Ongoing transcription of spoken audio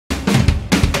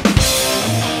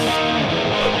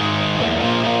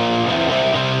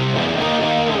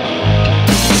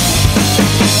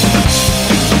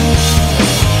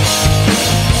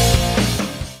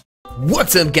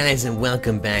What's up, guys, and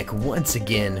welcome back once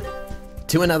again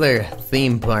to another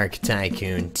Theme Park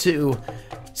Tycoon 2.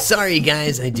 Sorry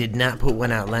guys, I did not put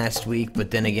one out last week, but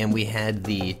then again we had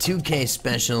the 2K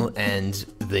special and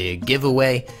the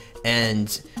giveaway,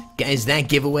 and guys, that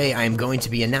giveaway, I'm going to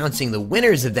be announcing the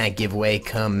winners of that giveaway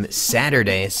come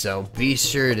Saturday, so be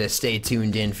sure to stay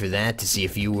tuned in for that to see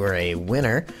if you were a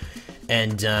winner,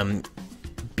 and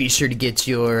be sure to get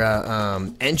your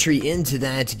entry into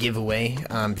that giveaway.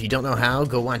 If you don't know how,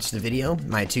 go watch the video,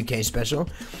 my 2K special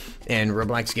and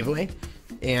Roblox giveaway,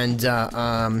 and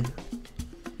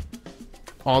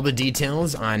all the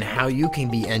details on how you can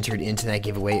be entered into that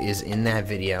giveaway is in that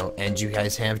video, and you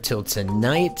guys have till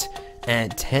tonight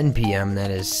at 10 p.m. That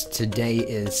is, today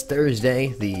is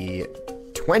Thursday, the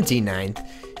 29th.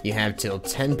 You have till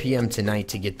 10 p.m. tonight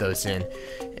to get those in,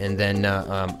 and then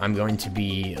I'm going to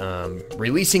be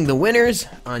releasing the winners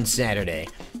on Saturday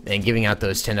and giving out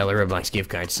those $10 Roblox gift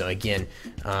cards. So again,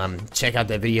 check out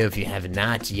that video if you have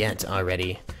not yet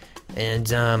already. And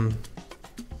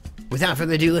without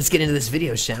further ado, let's get into this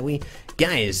video, shall we?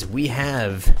 Guys, we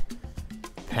have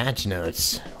patch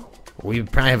notes. We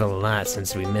probably have a lot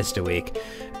since we missed a week.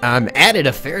 Added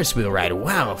a Ferris wheel ride.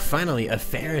 Wow, finally a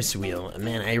Ferris wheel.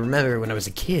 Man, I remember when I was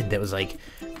a kid, that was like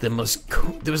the most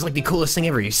cool, that was like the coolest thing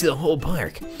ever. You see the whole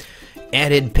park.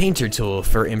 Added painter tool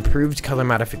for improved color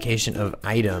modification of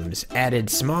items. Added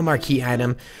small marquee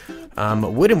item,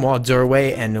 wooden wall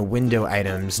doorway, and window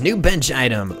items. New bench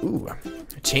item. Ooh.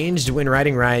 Changed when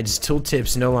riding rides.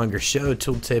 Tooltips no longer show.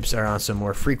 Tooltips are also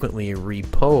more frequently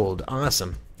repolled.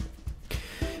 Awesome.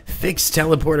 Fixed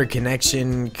teleporter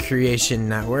connection creation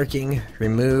not working.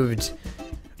 Removed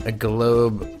a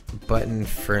globe button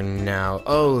for now.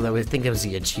 Oh, I think that was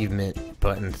the achievement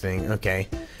button thing. Okay.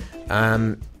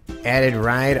 Added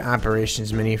ride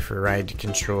operations menu for ride to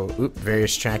control. Oop,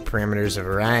 various track parameters of a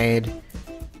ride.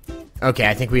 Okay,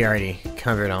 I think we already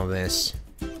covered all this.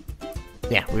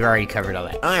 Yeah, we already covered all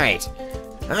that. Alright.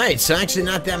 Alright, so actually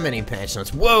not that many patch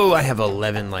notes. Whoa, I have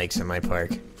 11 likes on my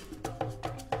park.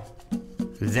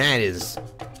 That is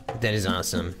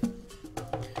awesome.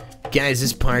 Guys,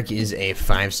 this park is a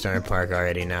 5-star park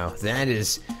already now. That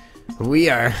is,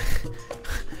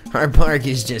 our park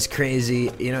is just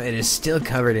crazy. You know, it is still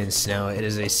covered in snow. It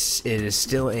is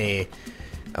still a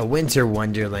winter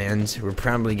wonderland. We're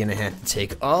probably gonna have to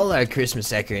take all our Christmas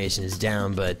decorations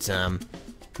down, but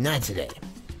not today.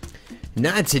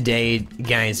 Not today,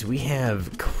 guys. We have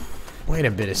quite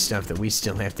a bit of stuff that we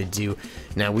still have to do.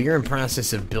 Now, we are in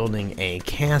process of building a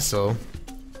castle,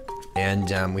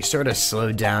 and we sort of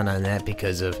slowed down on that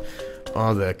because of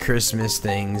all the Christmas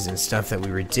things and stuff that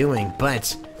we were doing,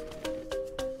 but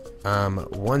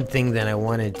one thing that I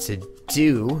wanted to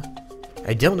do,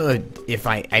 I don't know if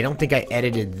I don't think I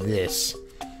edited this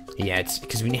yet,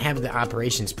 because we have the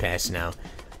operations pass now.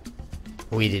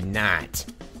 We did not.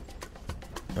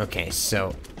 Okay,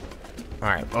 so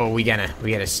alright, oh, we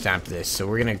gotta stop this. So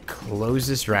we're gonna close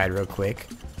this ride real quick.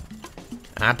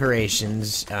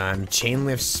 Operations, chain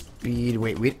lift speed.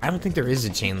 Wait, I don't think there is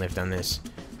a chain lift on this.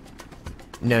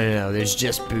 No, there's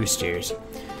just boosters.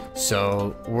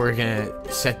 So we're gonna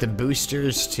set the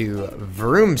boosters to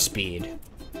vroom speed.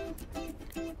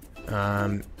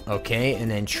 Okay,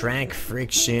 and then track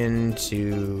friction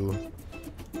to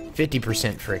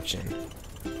 50% friction.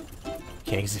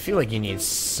 Okay, because I feel like you need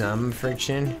some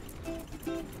friction.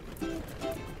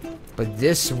 But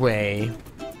this way...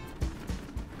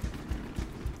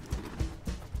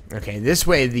 Okay, this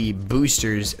way the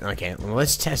boosters... Okay, well,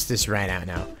 let's test this right out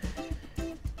now.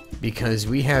 Because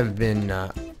we have been...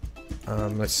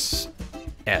 let's...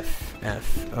 F.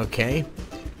 Okay.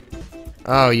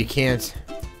 Oh, you can't...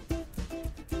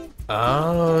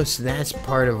 Oh, so that's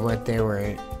part of what they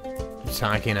were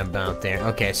talking about there.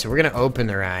 Okay, so we're gonna open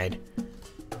the ride.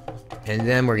 And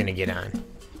then we're gonna get on.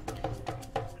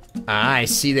 I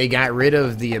see they got rid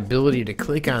of the ability to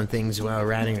click on things while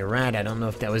riding a ride. I don't know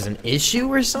if that was an issue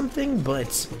or something, but...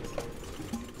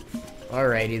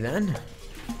 Alrighty then.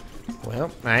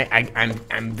 Well,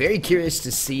 I'm very curious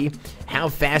to see how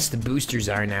fast the boosters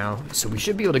are now. So we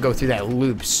should be able to go through that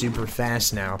loop super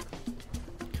fast now.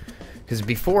 Because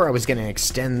before I was going to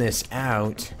extend this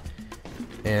out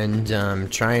and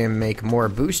try and make more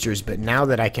boosters, but now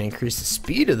that I can increase the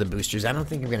speed of the boosters, I don't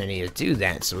think I'm going to need to do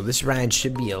that. So this ride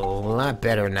should be a lot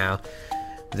better now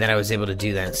that I was able to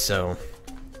do that. So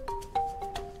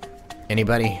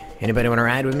anybody want to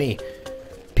ride with me?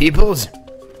 Peoples?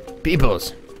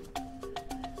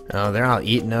 Oh, they're all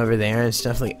eating over there and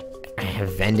stuff. Like, I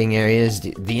have vending areas.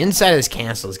 The inside of this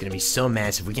castle is going to be so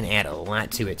massive. We can add a lot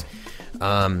to it.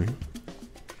 Oh,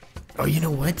 you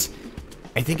know what?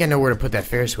 I think I know where to put that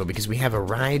Ferris wheel, because we have a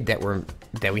ride that we're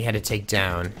that we had to take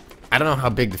down. I don't know how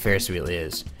big the Ferris wheel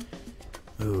is.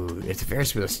 Ooh, if the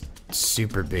Ferris wheel is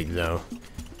super big though,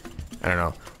 I don't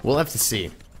know. We'll have to see.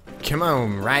 Come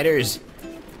on, riders.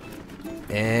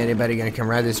 Anybody gonna come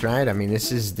ride this ride? I mean,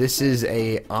 this is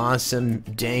a awesome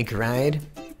dank ride.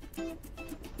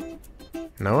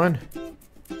 No one?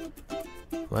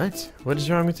 What? What is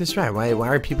wrong with this ride? Why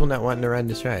are people not wanting to ride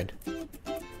this ride?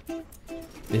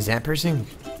 Is that person?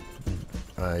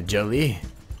 Jolie?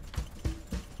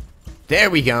 There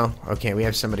we go. Okay, we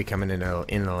have somebody coming in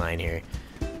the line here.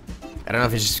 I don't know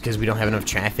if it's just because we don't have enough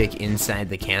traffic inside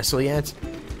the castle yet.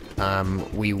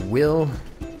 We will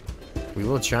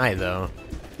try though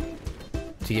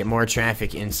to get more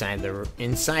traffic inside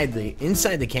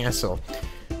the castle.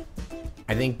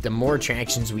 I think the more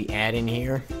attractions we add in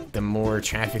here, the more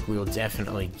traffic we will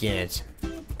definitely get.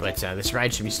 But this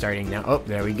ride should be starting now. Oh,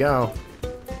 there we go.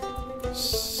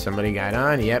 Somebody got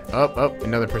on. Yep. Oh,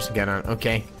 another person got on.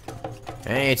 Okay.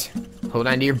 Alright. Hold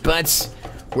on to your butts.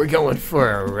 We're going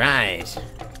for a ride.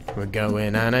 We're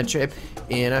going on a trip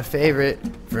in our favorite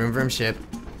vroom vroom ship.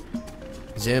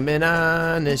 Zooming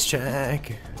on this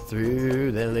track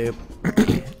through the loop.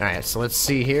 Alright, so let's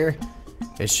see here.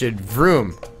 It should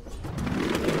vroom.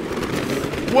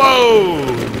 Whoa!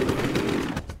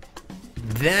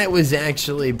 That was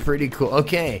actually pretty cool.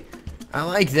 Okay, I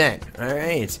like that.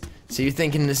 Alright. So you're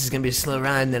thinking this is gonna be a slow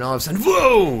ride, and then all of a sudden,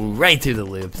 whoa! Right through the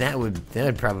loop. That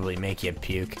would probably make you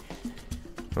puke.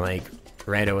 Like,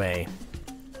 right away.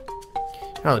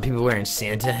 Oh, the people wearing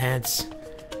Santa hats?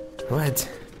 What?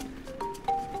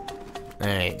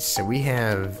 Alright, so we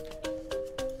have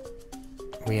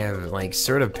like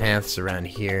sort of paths around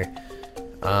here.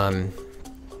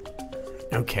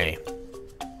 Okay.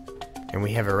 And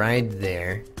we have a ride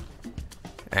there.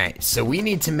 Alright, so we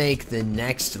need to make the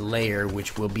next layer,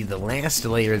 which will be the last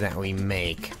layer that we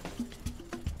make.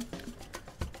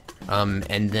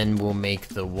 And then we'll make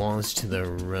the walls to the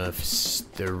roofs.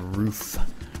 The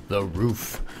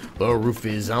roof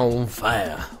is on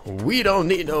fire. We don't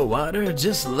need no water,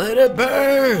 just let it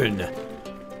burn.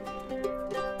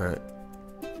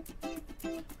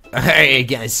 Alright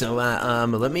guys, so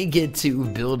let me get to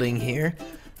building here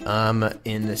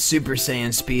in the Super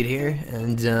Saiyan speed here,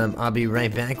 and I'll be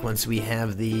right back once we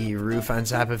have the roof on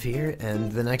top of here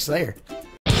and the next layer.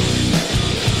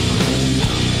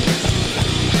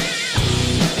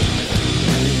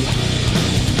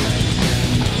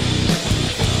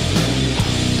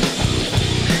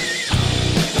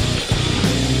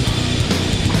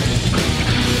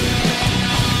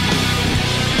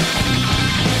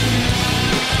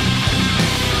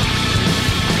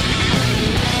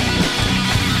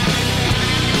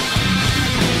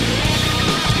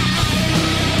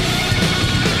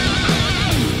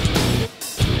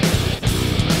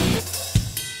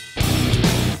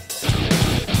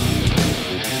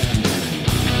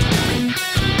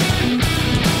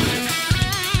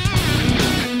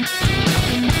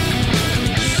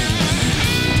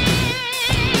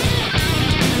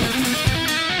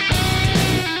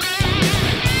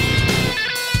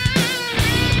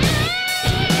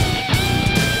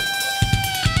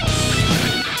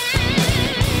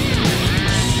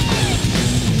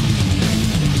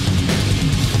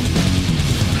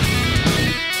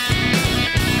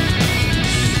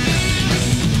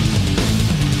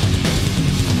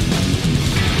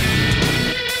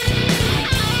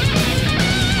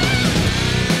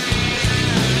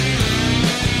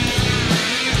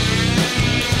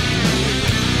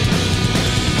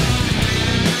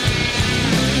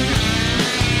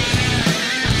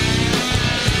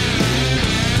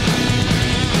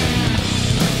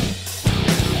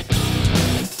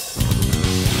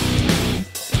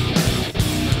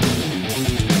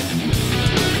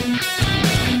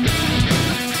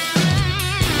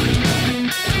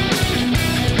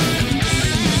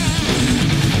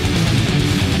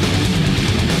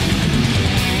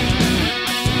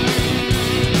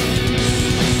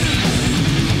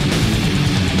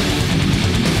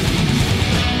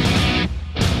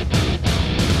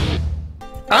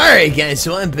 Alright guys,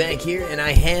 so I'm back here and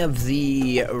I have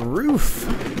the roof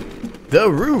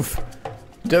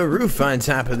on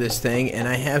top of this thing, and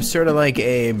I have sort of like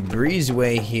a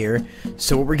breezeway here.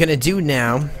 So what we're gonna do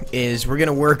now is we're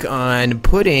gonna work on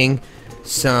putting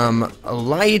some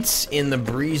lights in the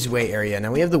breezeway area.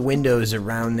 Now we have the windows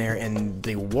around there and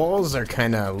the walls are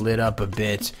kind of lit up a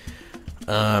bit.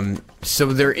 So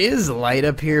there is light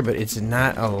up here, but it's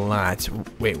not a lot.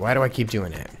 Wait, why do I keep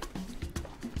doing that?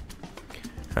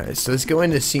 Alright, so let's go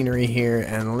into scenery here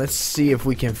and let's see if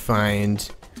we can find...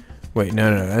 Wait,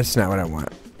 no, that's not what I want.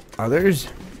 Others?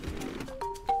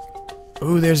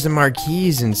 Ooh, there's the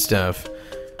marquees and stuff.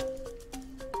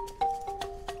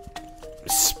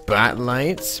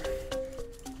 spotlights.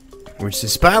 Which the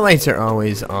spotlights are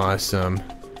always awesome.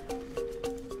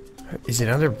 Is it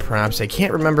under props? I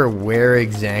can't remember where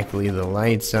exactly the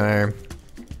lights are.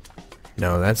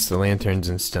 No, that's the lanterns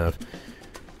and stuff.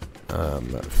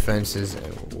 Fences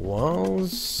and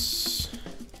walls.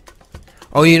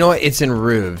 Oh, you know what? It's in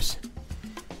roofs.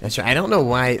 That's right. I don't know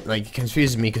why. Like, it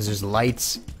confuses me because there's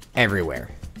lights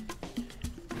everywhere.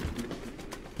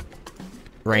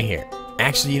 Right here.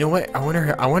 Actually, you know what? I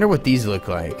wonder what these look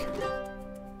like.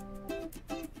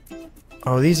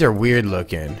 Oh, these are weird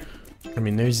looking. I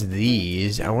mean, there's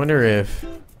these. I wonder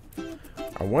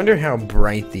how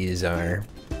bright these are.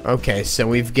 Okay, so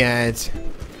we've got...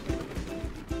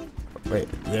 Wait,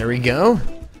 there we go.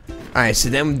 Alright, so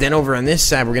then over on this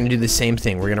side, we're going to do the same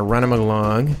thing. We're going to run them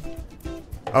along.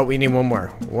 Oh, we need one more.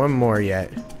 One more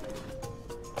yet.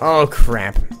 Oh,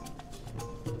 crap.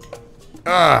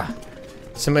 Ugh.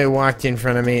 Somebody walked in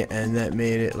front of me, and that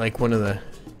made it like one of the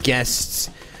guests...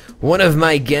 One of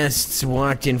my guests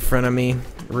walked in front of me,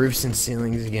 roofs and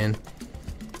ceilings again,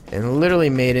 and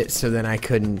literally made it so that I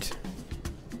couldn't.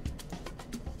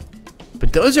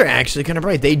 But those are actually kind of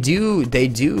bright. They do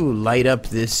light up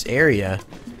this area,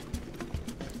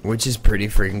 which is pretty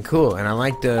freaking cool. And I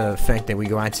like the fact that we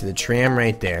go out to the tram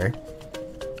right there.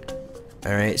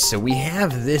 All right, so we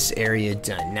have this area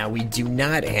done. Now we do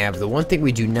not have, the one thing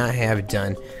we do not have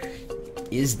done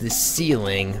is the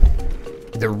ceiling,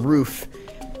 the roof.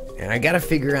 And I gotta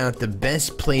figure out the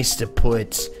best place to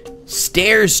put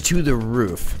stairs to the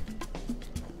roof.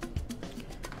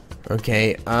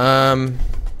 Okay, I'm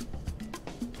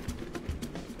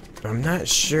not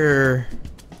sure.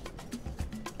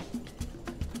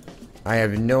 I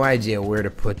have no idea where to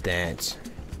put that.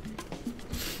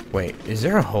 Wait, is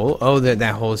there a hole? Oh,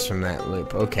 that hole's from that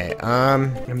loop. Okay,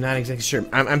 I'm not exactly sure.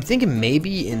 I'm thinking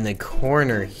maybe in the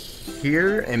corner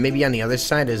here, and maybe on the other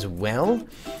side as well.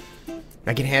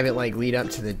 I can have it like lead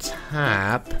up to the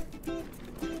top.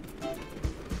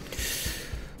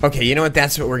 Okay, you know what?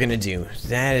 That's what we're gonna do.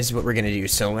 That is what we're gonna do.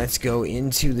 So let's go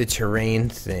into the terrain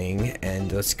thing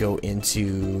and let's go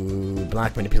into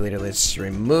block manipulator. Let's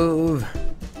remove.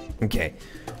 Okay.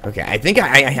 Okay, I think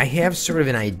I have sort of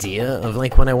an idea of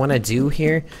like what I want to do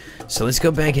here. So let's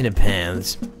go back into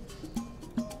paths.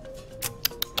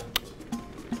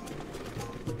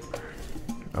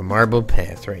 A marble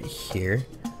path right here.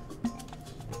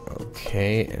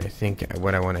 Okay, and I think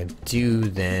what I want to do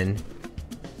then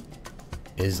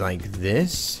is like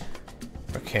this.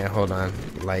 Okay, hold on.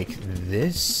 Like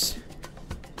this.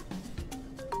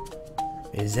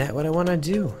 Is that what I want to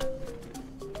do?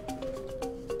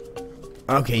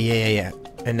 Okay, yeah.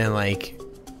 And then like...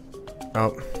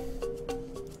 Oh.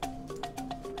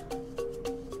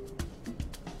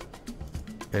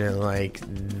 And then like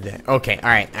that. Okay,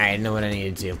 alright, I know what I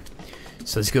need to do.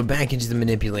 So let's go back into the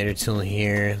manipulator tool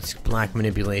here. Let's block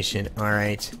manipulation.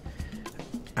 Alright.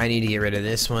 I need to get rid of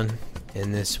this one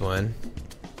and this one.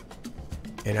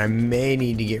 And I may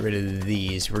need to get rid of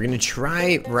these. We're going to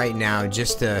try right now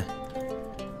just to...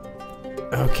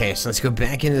 Okay, so let's go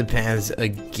back into the paths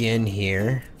again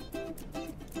here.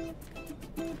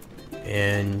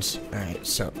 And... Alright,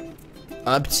 so...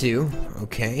 Up to...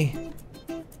 Okay.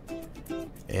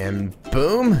 And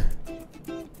boom!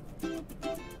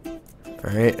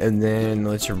 Alright, and then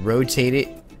let's rotate it.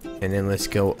 And then let's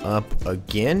go up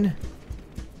again.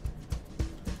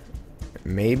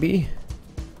 Maybe.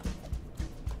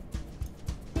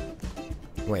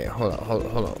 Wait, hold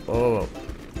on.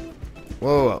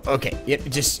 Whoa. Okay, yep,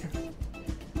 just...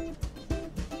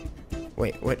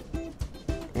 Wait, what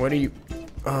are you...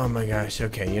 Oh my gosh,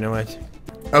 okay, you know what?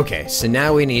 Okay, so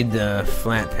now we need the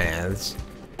flat paths.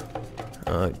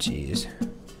 Oh, jeez.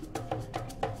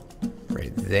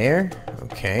 Right there,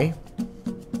 okay.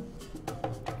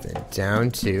 Then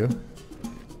down to...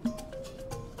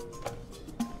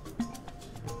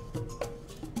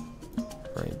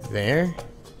 Right there.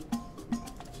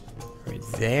 Right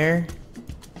there.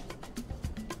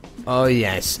 Oh,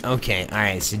 yes. Okay.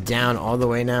 Alright, so down all the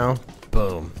way now.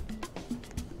 Boom.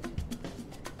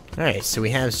 Alright, so we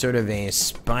have sort of a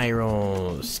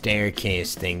spiral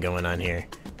staircase thing going on here.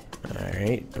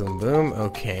 Alright, boom, boom.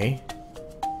 Okay.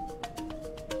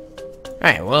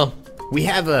 Alright, well, we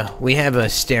have a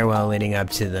stairwell leading up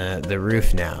to the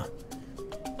roof now.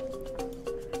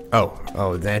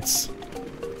 Oh, that's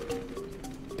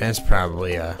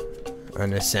probably a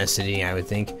necessity, I would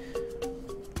think.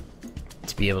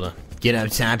 To be able to get up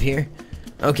top here.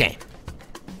 Okay.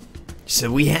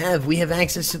 So we have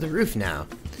access to the roof now.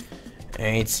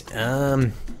 Alright,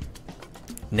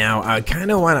 now I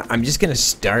kinda I'm just gonna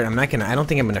start. I don't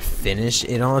think I'm gonna finish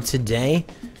it all today.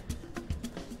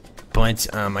 but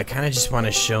I kind of just want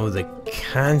to show the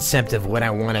concept of what I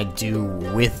want to do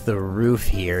with the roof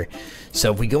here.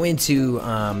 So if we go into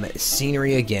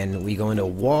scenery again, we go into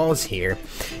walls here,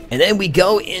 and then we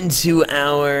go into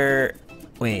our...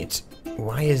 Wait,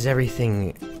 why is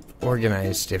everything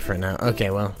organized different now? Okay,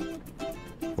 well...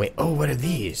 Wait, oh, what are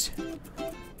these?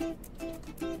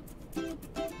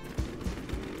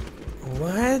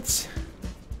 What?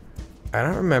 I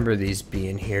don't remember these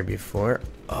being here before.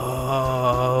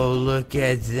 Oh, look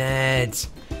at that.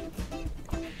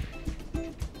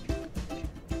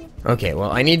 Okay,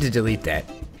 well, I need to delete that.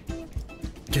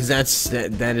 Because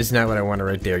that is not what I want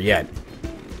right there yet.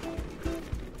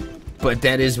 But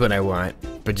that is what I want,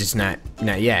 but just not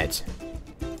yet.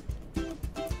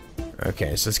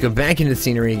 Okay, so let's go back into the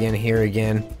scenery again, here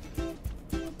again.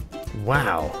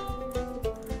 Wow.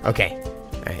 Okay.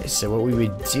 Alright, so what we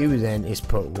would do then is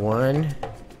put 1,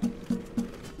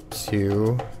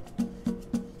 2.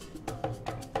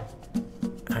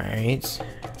 Alright.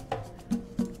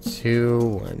 2,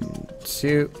 1,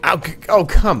 2. Oh,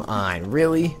 come on,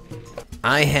 really?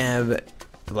 I have,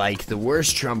 like, the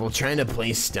worst trouble trying to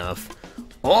place stuff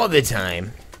all the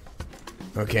time.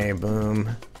 Okay,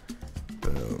 boom.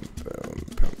 Boom, boom,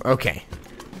 boom. Okay.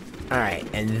 Alright,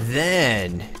 and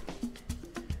then...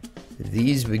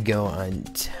 these would go on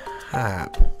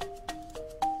top.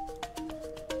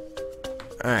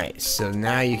 Alright, so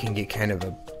now you can get kind of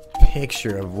a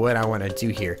picture of what I want to do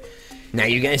here. Now,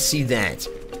 you guys see that.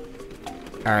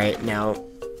 Alright, now,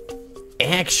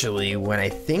 actually, what I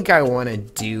think I want to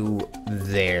do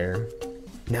there...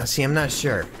 Now, see, I'm not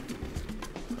sure.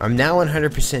 I'm not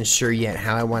 100% sure yet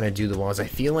how I want to do the walls. I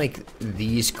feel like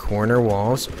these corner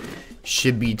walls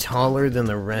should be taller than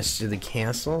the rest of the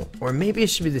castle, or maybe it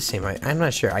should be the same height. I'm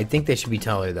not sure. I think they should be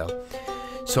taller though.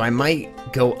 So I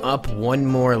might go up one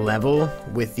more level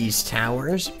with these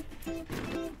towers.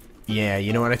 Yeah,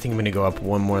 you know what? I think I'm gonna go up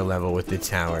one more level with the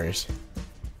towers.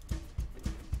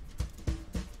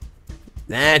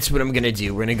 That's what I'm gonna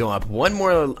do. We're gonna go up one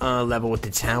more level with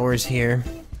the towers here.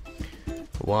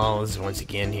 Walls once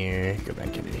again here. Go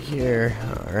back into here.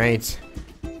 All right.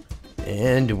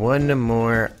 And one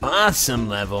more awesome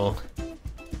level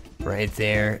right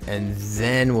there, and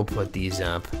then we'll put these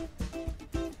up.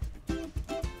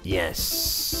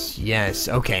 Yes, yes,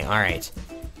 okay, alright.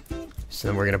 So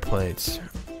then we're gonna put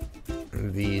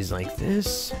these like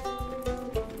this.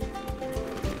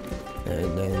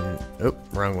 And then, oh,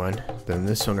 wrong one. Then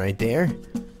this one right there.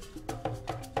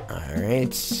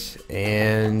 Alright,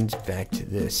 and back to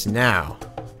this. Now,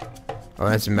 oh,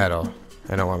 that's metal.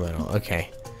 I don't want metal, okay.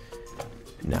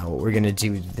 Now what we're gonna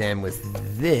do then with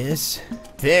this,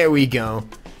 there we go.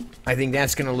 I think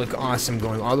that's gonna look awesome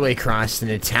going all the way across, and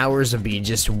the towers will be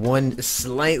just one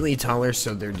slightly taller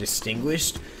so they're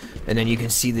distinguished, and then you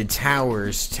can see the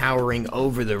towers towering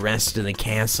over the rest of the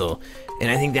castle,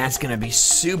 and I think that's gonna be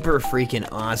super freaking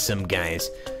awesome, guys.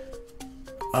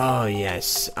 Oh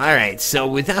yes. Alright, so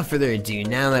without further ado,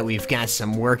 now that we've got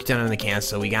some work done on the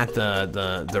castle, we got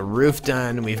the roof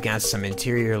done, we've got some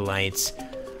interior lights.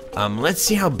 Let's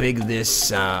see how big this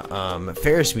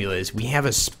Ferris wheel is. We have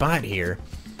a spot here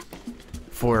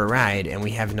for a ride, and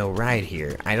we have no ride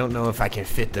here. I don't know if I can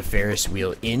fit the Ferris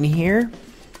wheel in here.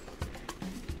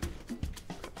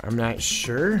 I'm not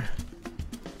sure.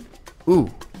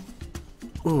 Ooh.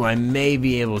 Ooh, I may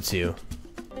be able to.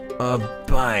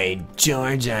 By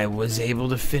George, I was able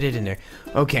to fit it in there.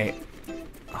 Okay.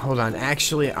 Hold on.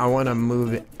 Actually, I want to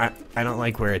move it. I don't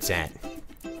like where it's at.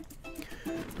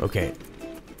 Okay.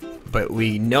 But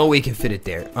we know we can fit it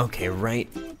there. Okay, right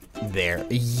there.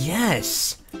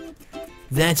 Yes!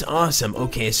 That's awesome.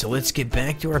 Okay, so let's get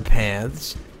back to our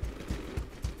paths.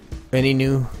 Any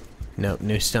new... No,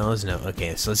 new stalls? No.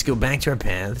 Okay, so let's go back to our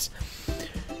paths.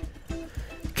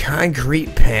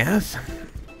 Concrete path.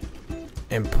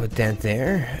 And put that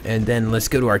there. And then let's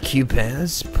go to our Q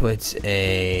paths. Put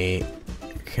a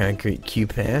concrete Q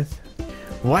path.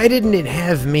 Why didn't it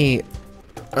have me...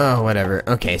 Oh, whatever.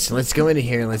 Okay, so let's go into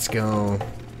here. Let's go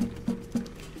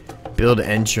build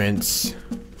entrance.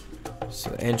 So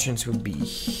the entrance would be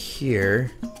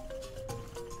here.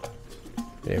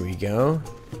 There we go.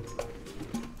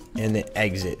 And the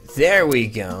exit. There we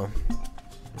go.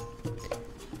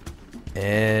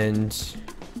 And...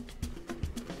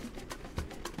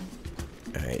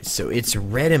 Alright, so it's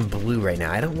red and blue right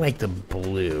now. I don't like the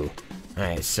blue.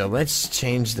 Alright, so let's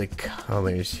change the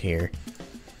colors here.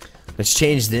 Let's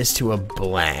change this to a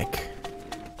black.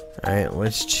 Alright,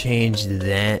 let's change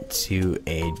that to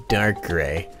a dark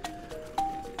gray.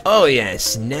 Oh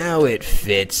yes, now it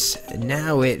fits.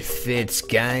 Now it fits,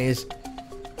 guys.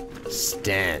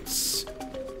 Stats.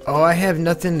 Oh, I have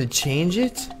nothing to change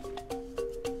it?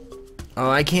 Oh,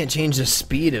 I can't change the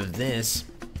speed of this.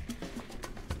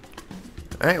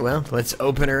 Alright, well, let's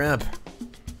open her up.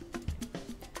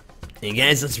 Hey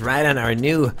guys, let's ride on our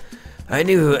new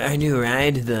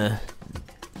ride, the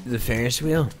Ferris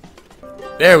wheel.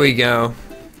 There we go.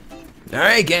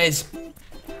 Alright guys.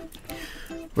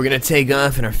 We're gonna take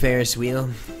off in our Ferris wheel.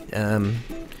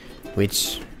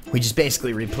 Which we just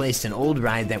basically replaced an old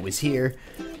ride that was here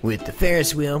with the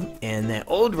Ferris wheel, and that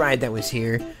old ride that was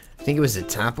here, I think it was the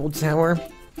Topple Tower.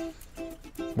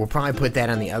 We'll probably put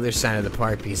that on the other side of the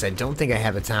park because I don't think I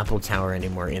have a Topple Tower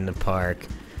anymore in the park.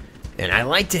 And I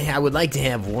would like to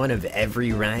have one of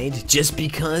every ride, just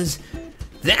because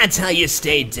that's how you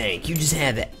stay dank. You just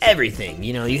have everything.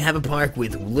 You know, you have a park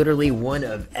with literally one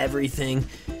of everything,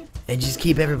 and just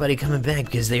keep everybody coming back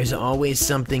because there's always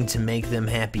something to make them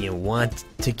happy and want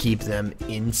to keep them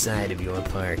inside of your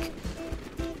park.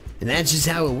 And that's just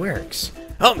how it works.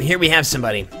 Oh, here we have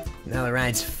somebody. Now the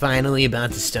ride's finally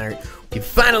about to start. We can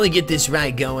finally get this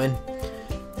ride going.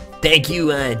 Thank you,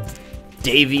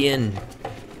 Davian,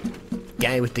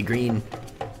 guy with the green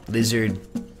lizard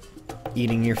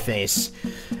eating your face.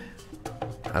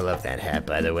 I love that hat,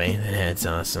 by the way. That hat's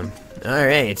awesome.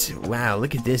 Alright, wow,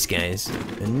 look at this, guys.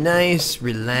 A nice,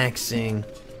 relaxing,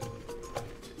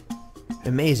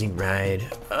 amazing ride.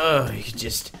 Oh, you could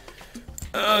just,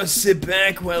 sit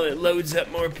back while it loads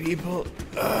up more people.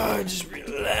 Oh, just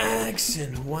relax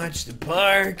and watch the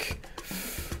park.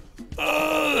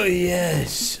 Oh,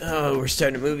 yes. Oh, we're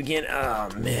starting to move again. Oh,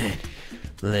 man.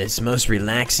 It's the most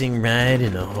relaxing ride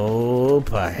in the whole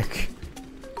park.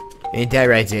 Ain't that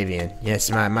right, Davian? Yes,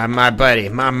 my buddy,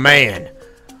 my man.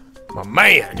 My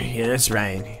man. Yeah, that's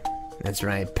right. That's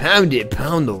right. Pound it,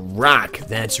 pound the rock.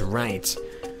 That's right.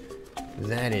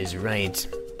 That is right.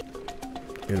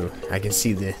 Ooh, I can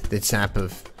see the top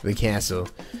of the castle.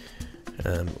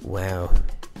 Wow.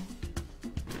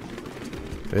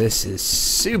 This is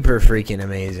super freaking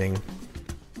amazing.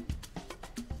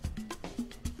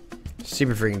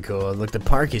 Super freaking cool. Look, the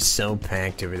park is so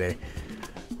packed over there.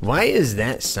 Why is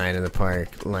that side of the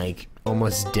park, like,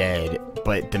 almost dead,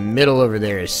 but the middle over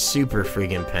there is super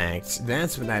freaking packed?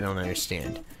 That's what I don't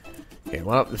understand. Okay,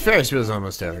 well, the Ferris wheel's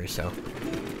almost over, so.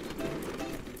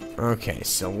 Okay,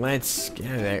 so let's get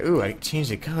out of there. Ooh, I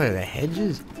changed the color of the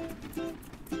hedges.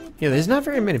 Yeah, there's not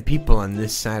very many people on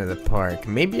this side of the park.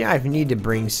 Maybe I need to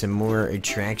bring some more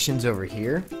attractions over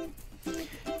here,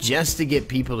 just to get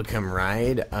people to come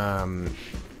ride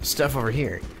stuff over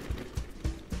here.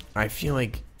 I feel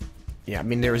like, yeah, I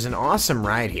mean, there was an awesome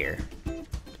ride here.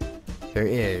 There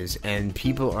is, and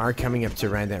people are coming up to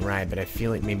ride that ride, but I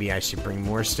feel like maybe I should bring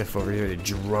more stuff over here to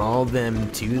draw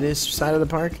them to this side of the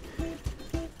park.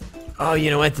 Oh,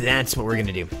 you know what? That's what we're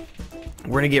gonna do.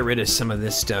 We're gonna get rid of some of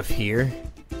this stuff here.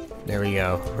 There we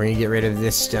go. We're gonna get rid of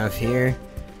this stuff here.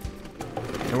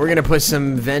 And we're gonna put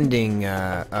some vending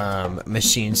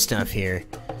machine stuff here.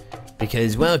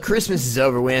 Because, well, Christmas is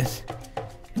over with.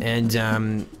 And,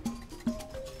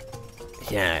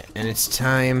 yeah, and it's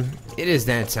time. It is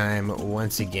that time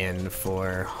once again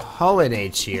for holiday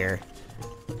cheer.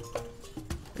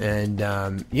 And,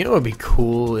 you know what would be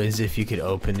cool is if you could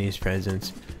open these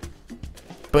presents.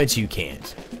 But you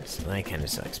can't. So that kind of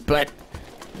sucks. But,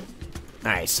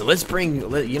 alright, so let's bring,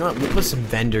 you know what, we'll put some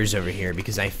vendors over here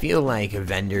because I feel like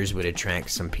vendors would attract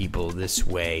some people this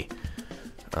way.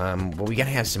 Well, we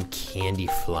gotta have some candy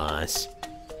floss.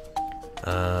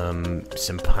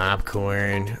 Some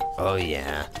popcorn. Oh,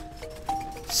 yeah.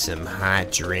 Some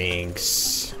hot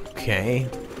drinks. Okay.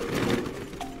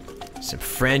 Some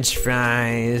French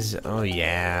fries. Oh,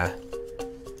 yeah.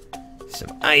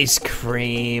 Some ice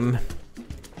cream.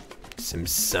 Some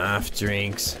soft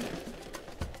drinks.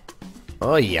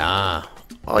 Oh, yeah.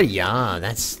 Oh, yeah.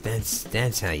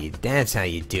 That's how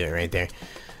you do it right there.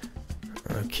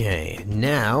 Okay,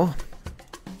 now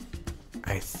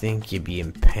I think you'd be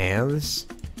in paths.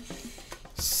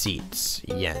 Seats,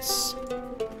 yes.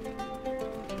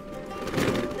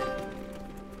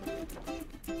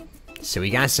 So we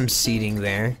got some seating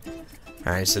there.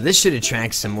 Alright, so this should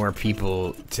attract some more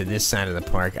people to this side of the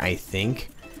park, I think.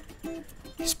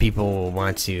 Because people will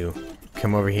want to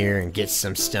come over here and get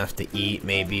some stuff to eat,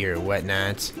 maybe, or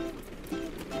whatnot.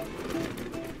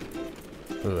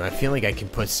 Ooh, I feel like I can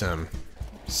put some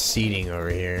seating over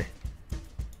here.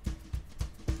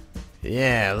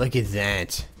 Yeah, look at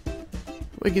that.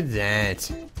 Look at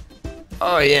that.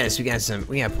 Oh yes, we got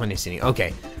plenty of seating.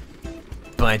 Okay.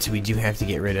 But we do have to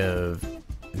get rid of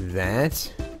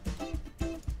that.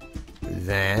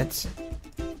 That.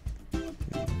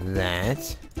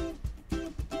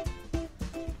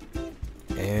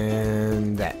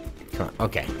 And that. Come on.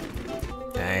 Okay.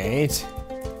 Alright.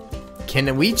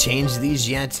 Can we change these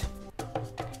yet?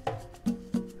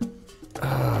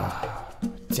 Oh,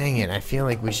 dang it, I feel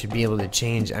like we should be able to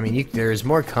change. I mean, there's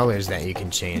more colors that you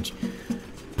can change.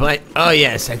 But, oh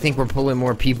yes, I think we're pulling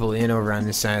more people in over on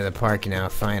this side of the park now,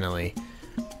 finally.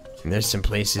 And there's some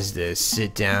places to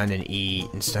sit down and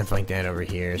eat and stuff like that over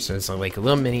here. So it's like a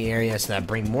little mini area so that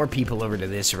bring more people over to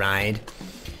this ride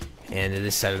and to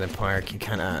this side of the park and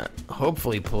kind of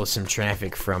hopefully pull some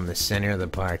traffic from the center of the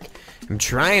park. I'm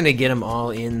trying to get them all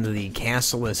in the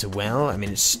castle as well. I mean,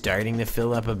 it's starting to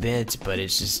fill up a bit, but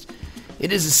it is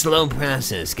a slow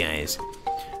process, guys.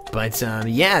 But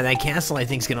yeah, that castle I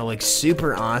think is gonna look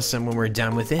super awesome when we're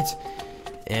done with it.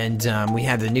 And we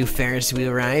have the new Ferris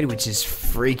Wheel ride, which is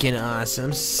freaking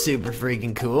awesome, super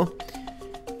freaking cool.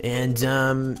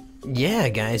 And yeah,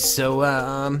 guys, so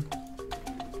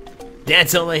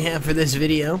that's all I have for this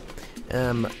video.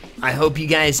 I hope you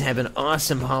guys have an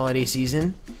awesome holiday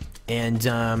season, and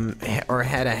or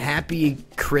had a happy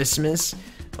Christmas,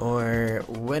 or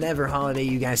whatever holiday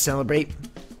you guys celebrate.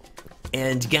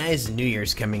 And guys, New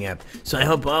Year's coming up, so I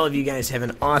hope all of you guys have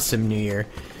an awesome New Year.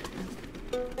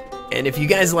 And if you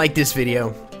guys like this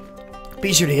video,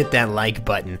 be sure to hit that like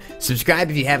button. Subscribe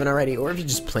if you haven't already, or if you're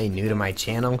just plain new to my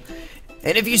channel.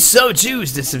 And if you so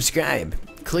choose to subscribe,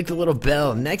 click the little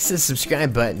bell next to the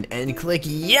subscribe button and click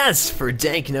yes for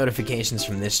dank notifications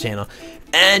from this channel.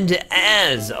 And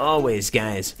as always,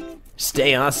 guys,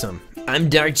 stay awesome. I'm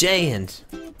Dark J, and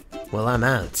well, I'm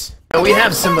out. And we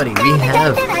have somebody. We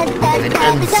have an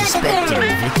unsuspecting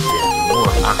victim.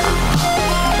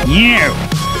 You!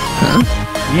 Huh?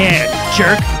 Yeah,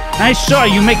 jerk. I saw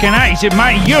you making eyes at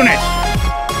my unit!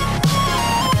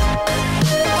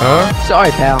 Huh?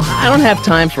 Sorry, pal. I don't have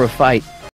time for a fight.